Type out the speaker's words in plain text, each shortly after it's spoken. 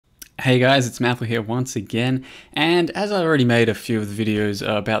Hey guys, it's Matthew here once again, and as I already made a few of the videos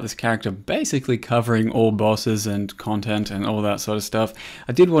about this character, basically covering all bosses and content and all that sort of stuff,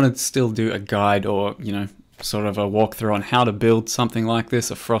 I did want to still do a guide or, sort of a walkthrough on how to build something like this,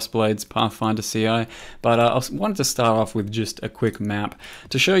 a Frostblade's Pathfinder CI, but I wanted to start off with just a quick map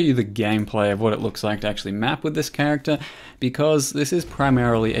to show you the gameplay of what it looks like to actually map with this character, because this is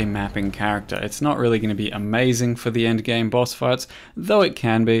primarily a mapping character. It's not really going to be amazing for the end game boss fights, though it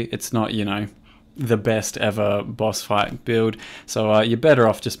can be. It's not, the best ever boss fight build, so you're better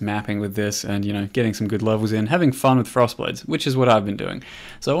off just mapping with this and getting some good levels in, having fun with Frostblades, which is what I've been doing.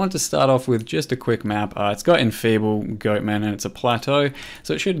 So I wanted to start off with just a quick map. It's got Enfeeble, Goatman, and it's a plateau,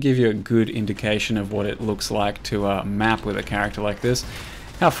 so it should give you a good indication of what it looks like to map with a character like this,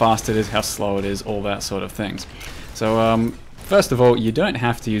 how fast it is, how slow it is, all that sort of things. So first of all, you don't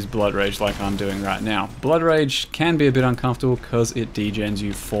have to use Blood Rage like I'm doing right now. Blood Rage can be a bit uncomfortable because it degens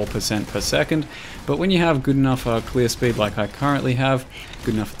you 4% per second, but when you have good enough clear speed like I currently have,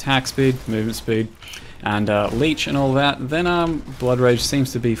 good enough attack speed, movement speed, and leech and all that, then Blood Rage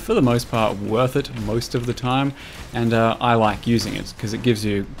seems to be, for the most part, worth it most of the time, and I like using it because it gives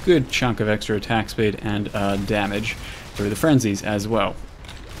you a good chunk of extra attack speed and damage through the frenzies as well.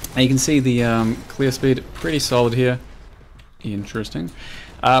 And you can see the clear speed pretty solid here. Interesting.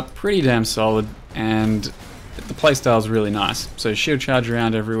 Pretty damn solid, and the playstyle is really nice. So shield charge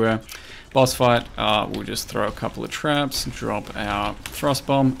around everywhere. Boss fight, we'll just throw a couple of traps, drop our frost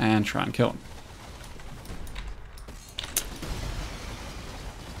bomb, and try and kill him.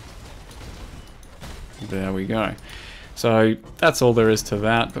 There we go. So that's all there is to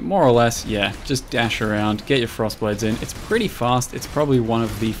that, but more or less, yeah, just dash around, get your Frostblades in. It's pretty fast. It's probably one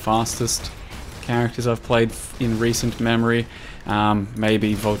of the fastest characters I've played in recent memory.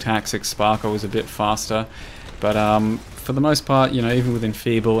 Maybe Voltaxic Sparkle was a bit faster, but for the most part, even with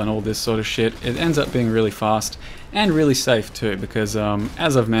Enfeeble and all this sort of shit, it ends up being really fast and really safe too, because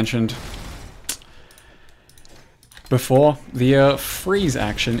as I've mentioned before, the freeze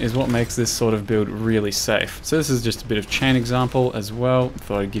action is what makes this sort of build really safe. So this is just a bit of chain example as well.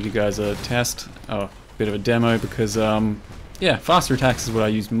 Thought I'd give you guys a test, a bit of a demo, because yeah, faster attacks is what I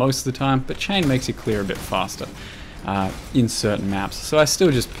use most of the time, but chain makes you clear a bit faster in certain maps. So I still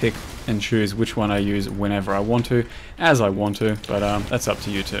just pick and choose which one I use whenever I want to, as I want to, but that's up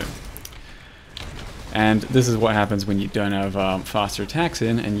to you too. And this is what happens when you don't have faster attacks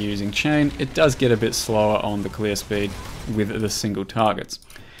in and you're using chain. It does get a bit slower on the clear speed with the single targets.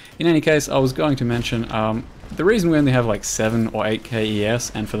 In any case, I was going to mention the reason we only have like 7 or 8k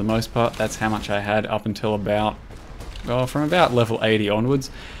ES, and for the most part that's how much I had up until about, well, from about level 80 onwards,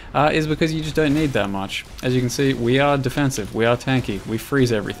 is because you just don't need that much. As you can see, we are defensive, we are tanky, we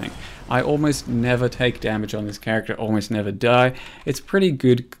freeze everything. I almost never take damage on this character, almost never die. It's pretty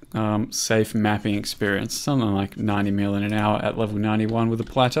good, safe mapping experience, something like 90 mil in an hour at level 91 with a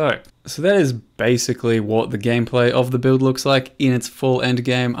plateau. So that is basically what the gameplay of the build looks like in its full end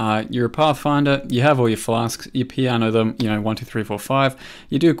game. You're a Pathfinder, you have all your flasks, you piano them, 1, 2, 3, 4, 5.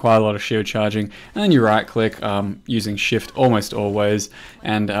 You do quite a lot of shield charging, and then you right click using shift almost always,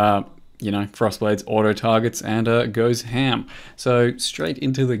 and Frostblades auto targets and goes ham. So straight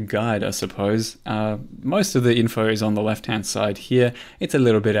into the guide, I suppose. Most of the info is on the left hand side here. It's a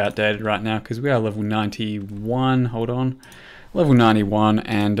little bit outdated right now because we are level 91, hold on. Level 91,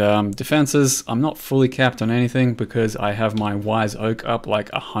 and defenses, I'm not fully capped on anything because I have my Wise Oak up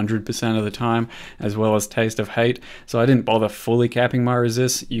like 100% of the time, as well as Taste of Hate, so I didn't bother fully capping my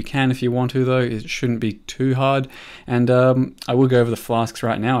resists. You can if you want to though, it shouldn't be too hard, and I will go over the flasks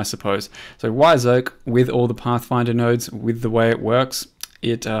right now, I suppose. So Wise Oak, with all the Pathfinder nodes, with the way it works,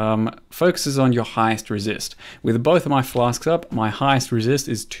 it focuses on your highest resist. With both of my flasks up, my highest resist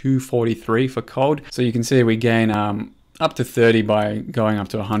is 243 for cold, so you can see we gain up to 30 by going up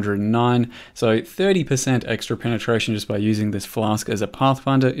to 109, so 30% extra penetration just by using this flask as a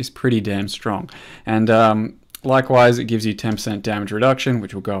Pathfinder is pretty damn strong. And likewise, it gives you 10% damage reduction,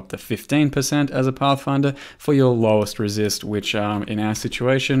 which will go up to 15% as a Pathfinder for your lowest resist, which in our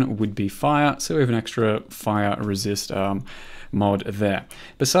situation would be fire, so we have an extra fire resist mod there.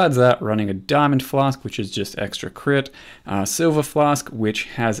 Besides that, running a diamond flask, which is just extra crit, silver flask, which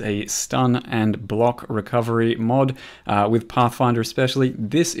has a stun and block recovery mod, with Pathfinder especially.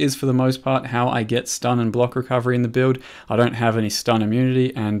 This is for the most part how I get stun and block recovery in the build. I don't have any stun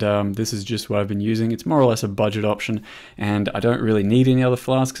immunity, and this is just what I've been using. It's more or less a budget option, and I don't really need any other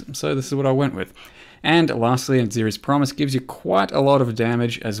flasks, so this is what I went with. And lastly, Anziri's Promise gives you quite a lot of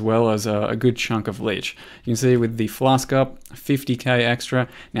damage as well as a good chunk of leech. You can see with the flask up, 50k extra.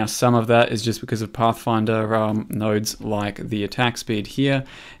 Now some of that is just because of Pathfinder nodes like the attack speed here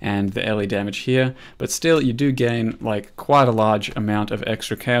and the LE damage here, but still you do gain like quite a large amount of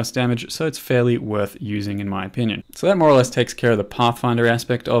extra chaos damage, so it's fairly worth using in my opinion. So that more or less takes care of the Pathfinder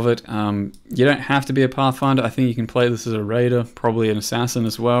aspect of it. You don't have to be a Pathfinder. I think you can play this as a raider, probably an assassin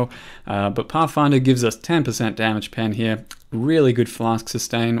as well, but Pathfinder gives us 10% damage pen here. Really good flask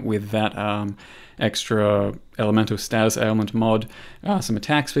sustain with that extra elemental status ailment mod, some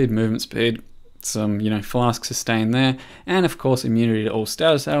attack speed, movement speed, some flask sustain there, and of course immunity to all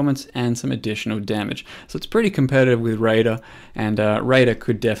status ailments and some additional damage. So it's pretty competitive with Raider, and Raider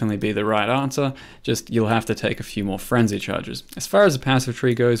could definitely be the right answer, just you'll have to take a few more frenzy charges. As far as the passive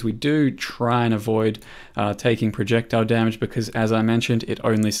tree goes, we do try and avoid taking projectile damage because, as I mentioned, it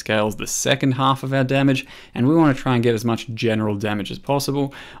only scales the second half of our damage, and we want to try and get as much general damage as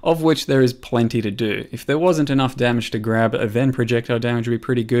possible, of which there is plenty to do. If there wasn't enough damage to grab, then projectile damage would be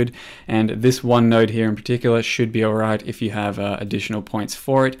pretty good, and this one node here in particular should be alright if you have additional points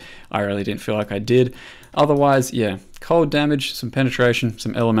for it. I really didn't feel like I did. Otherwise, yeah, cold damage, some penetration,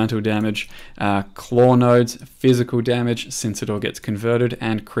 some elemental damage, claw nodes, physical damage since it all gets converted,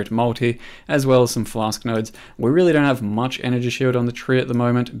 and crit multi, as well as some flask nodes. We really don't have much energy shield on the tree at the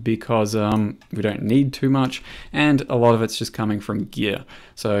moment because we don't need too much, and a lot of it's just coming from gear.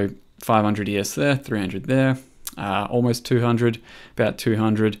 So 500 ES there, 300 there, almost 200, about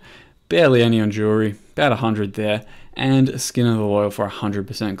 200, barely any on jewelry, about 100 there, and Skin of the Loyal for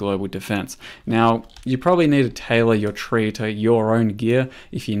 100% global defense. Now, you probably need to tailor your tree to your own gear.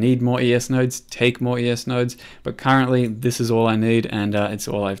 If you need more ES nodes, take more ES nodes, but currently this is all I need, and it's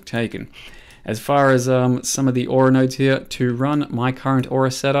all I've taken. As far as some of the aura nodes here, to run my current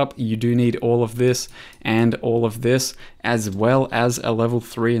aura setup, you do need all of this and all of this, as well as a level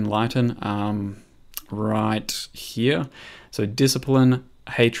 3 Enlighten right here. So Discipline,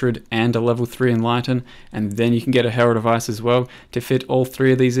 Hatred, and a level 3 Enlighten, and then you can get a Herald of Ice as well. To fit all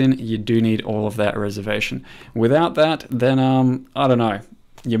three of these in, you do need all of that reservation. Without that, then I don't know,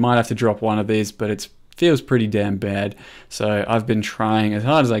 you might have to drop one of these, but it feels pretty damn bad. So I've been trying as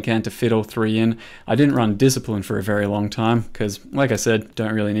hard as I can to fit all three in. I didn't run Discipline for a very long time because, like I said,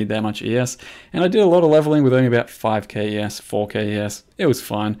 don't really need that much ES, and I did a lot of leveling with only about 5k ES, 4k ES. It was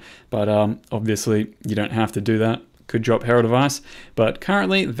fine, but obviously you don't have to do that. Could drop Herald of Ice, but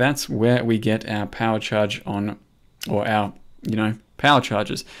currently that's where we get our power charge on, or our, power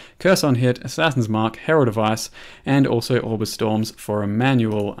charges. Curse on Hit, Assassin's Mark, Herald of Ice, and also Orb of Storms for a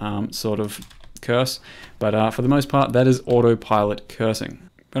manual sort of curse, but for the most part that is autopilot cursing.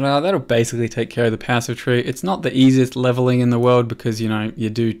 But that'll basically take care of the passive tree. It's not the easiest leveling in the world because, you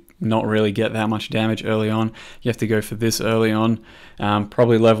do not really get that much damage early on. You have to go for this early on.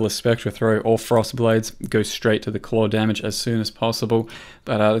 Probably level a Spectre Throw or Frost Blades. Go straight to the claw damage as soon as possible,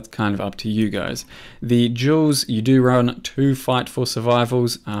 but it's kind of up to you guys. The jewels, you do run 2 Fight for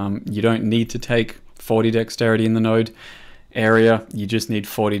Survivals. You don't need to take 40 dexterity in the node area. You just need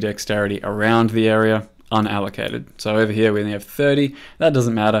 40 dexterity around the area, unallocated. So over here we only have 30. That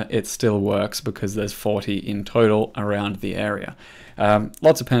doesn't matter, it still works because there's 40 in total around the area.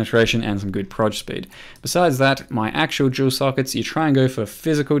 Lots of penetration and some good proj speed. Besides that, my actual jewel sockets, you try and go for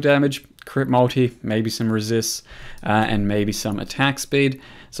physical damage, crit multi, maybe some resists, and maybe some attack speed.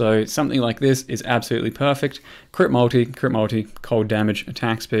 So something like this is absolutely perfect. Crit multi, cold damage,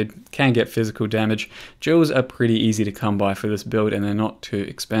 attack speed, can get physical damage. Jewels are pretty easy to come by for this build and they're not too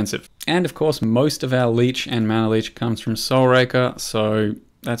expensive. And of course, most of our leech and mana leech comes from Soul Raker, so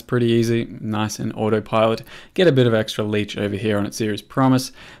that's pretty easy, nice and autopilot. Get a bit of extra leech over here on Anziri's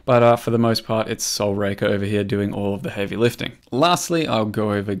Promise, but for the most part, it's Soul Raker over here doing all of the heavy lifting. Lastly, I'll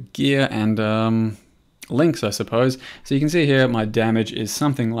go over gear and links, I suppose. So you can see here my damage is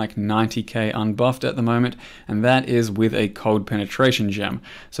something like 90k unbuffed at the moment, and that is with a cold penetration gem.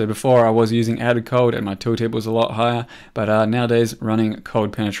 So before I was using added cold and my tooltip was a lot higher, but nowadays running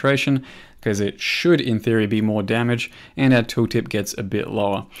cold penetration, because it should in theory be more damage, and our tooltip gets a bit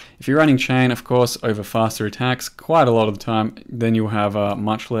lower. If you're running chain, of course, over faster attacks quite a lot of the time, then you'll have a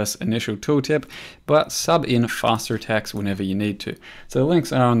much less initial tooltip, but sub in faster attacks whenever you need to. So the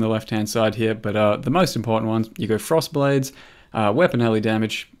links are on the left hand side here, but the most important ones, you go Frost Blades, weapon early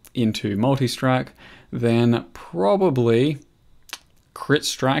damage into multi-strike, then probably crit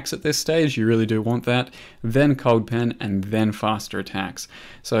strikes at this stage, you really do want that, then cold pen, and then faster attacks.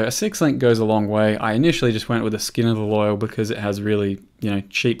 So a 6-link goes a long way. I initially just went with a Skin of the Loyal because it has really,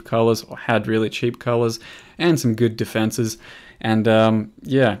 cheap colors, or had really cheap colors, and some good defenses. And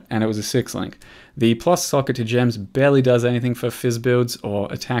yeah, and it was a 6-link. The plus socket to gems barely does anything for fizz builds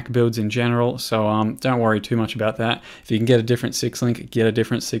or attack builds in general, so don't worry too much about that. If you can get a different 6-link, get a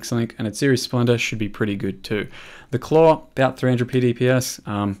different 6-link, and its Series Splendor should be pretty good too. The Claw, about 300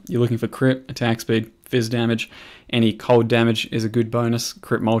 PDPS. You're looking for crit, attack speed, fizz damage. Any cold damage is a good bonus.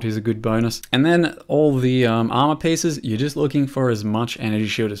 Crit multi is a good bonus. And then all the armor pieces, you're just looking for as much energy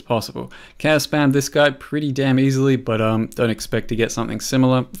shield as possible. Chaos spam this guy pretty damn easily, but don't expect to get something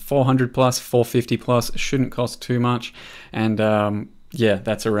similar. 400 plus, 450 plus, shouldn't cost too much. And yeah,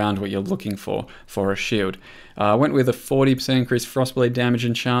 that's around what you're looking for a shield. I went with a 40% increased Frostblade damage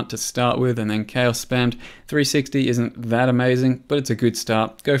enchant to start with, and then Chaos spammed. 360 isn't that amazing, but it's a good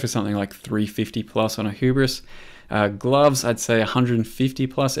start. Go for something like 350 plus on a Hubris. Gloves, I'd say 150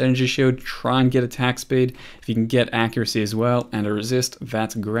 plus energy shield. Try and get attack speed. If you can get accuracy as well and a resist,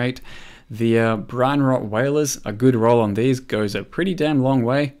 that's great. The Brine Rot Whalers, a good roll on these goes a pretty damn long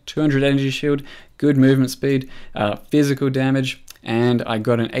way. 200 energy shield, good movement speed, physical damage, and I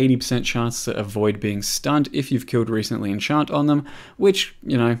got an 80% chance to avoid being stunned if you've killed recently enchant on them, which,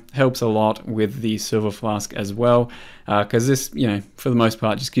 you know, helps a lot with the Silver Flask as well, because this, you know, for the most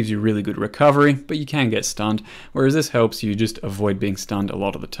part just gives you really good recovery, but you can get stunned, whereas this helps you just avoid being stunned a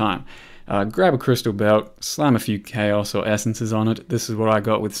lot of the time. Grab a crystal belt, slam a few chaos or essences on it. This is what I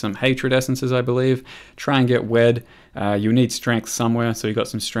got with some hatred essences, I believe. Try and get wed. You need strength somewhere, so you got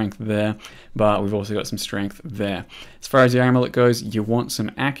some strength there, but we've also got some strength there. As far as your amulet goes, you want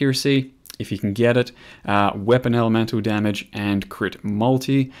some accuracy, if you can get it, weapon elemental damage, and crit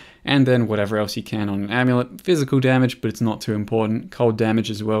multi, and then whatever else you can on an amulet. Physical damage, but it's not too important. Cold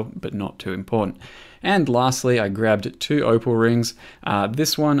damage as well, but not too important. And lastly, I grabbed 2 opal rings.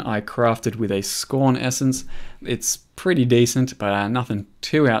 This one I crafted with a Scorn essence. It's pretty decent, but nothing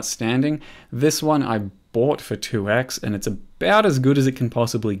too outstanding. This one I bought for 2x, and it's about as good as it can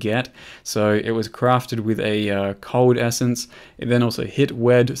possibly get. So it was crafted with a cold essence. It then also hit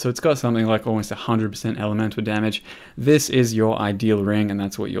wed, so it's got something like almost 100% elemental damage. This is your ideal ring, and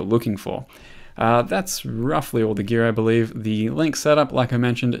that's what you're looking for. That's roughly all the gear, I believe. The link setup, like I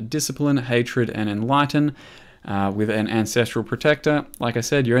mentioned, Discipline, Hatred, and Enlighten. With an Ancestral Protector. Like I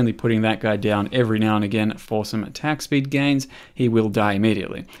said, you're only putting that guy down every now and again for some attack speed gains. He will die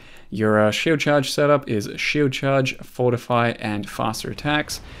immediately. Your shield charge setup is Shield Charge, Fortify, and Faster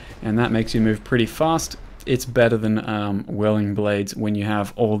Attacks, and that makes you move pretty fast. It's better than Whirling Blades when you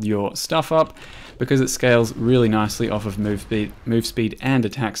have all your stuff up, because it scales really nicely off of move speed and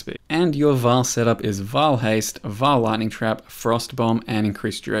attack speed. And your Vaal setup is Vaal Haste, Vaal Lightning Trap, Frost Bomb, and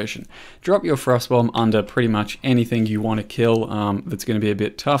Increased Duration. Drop your Frost Bomb under pretty much anything you want to kill that's going to be a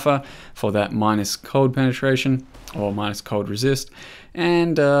bit tougher for that minus cold penetration or minus cold resist.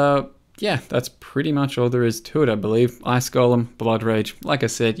 And yeah, that's pretty much all there is to it, I believe. Ice Golem, Blood Rage. Like I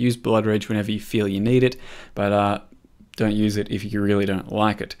said, use Blood Rage whenever you feel you need it, but don't use it if you really don't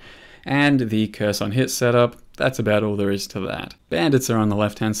like it. And the Curse on Hit setup, that's about all there is to that. Bandits are on the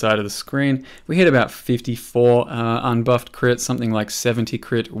left-hand side of the screen. We hit about 54 unbuffed crit, something like 70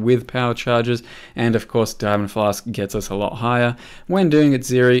 crit with power charges, and of course Diamond Flask gets us a lot higher. When doing it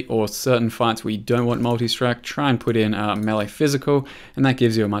Zeri or certain fights where you don't want multi-strike, try and put in melee physical, and that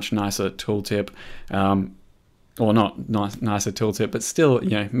gives you a much nicer tooltip. Or not nicer tooltip, but still,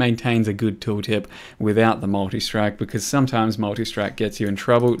 you know, maintains a good tooltip without the multi-strike, because sometimes multi-strike gets you in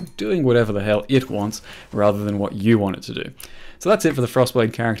trouble doing whatever the hell it wants rather than what you want it to do. So that's it for the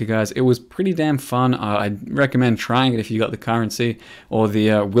Frostblade character, guys. It was pretty damn fun. I'd recommend trying it if you got the currency or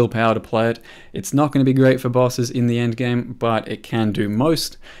the willpower to play it. It's not going to be great for bosses in the end game, but it can do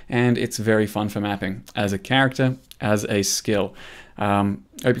most, and it's very fun for mapping as a character, as a skill.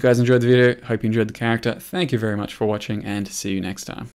 Hope you guys enjoyed the video. Hope you enjoyed the character. Thank you very much for watching, and see you next time.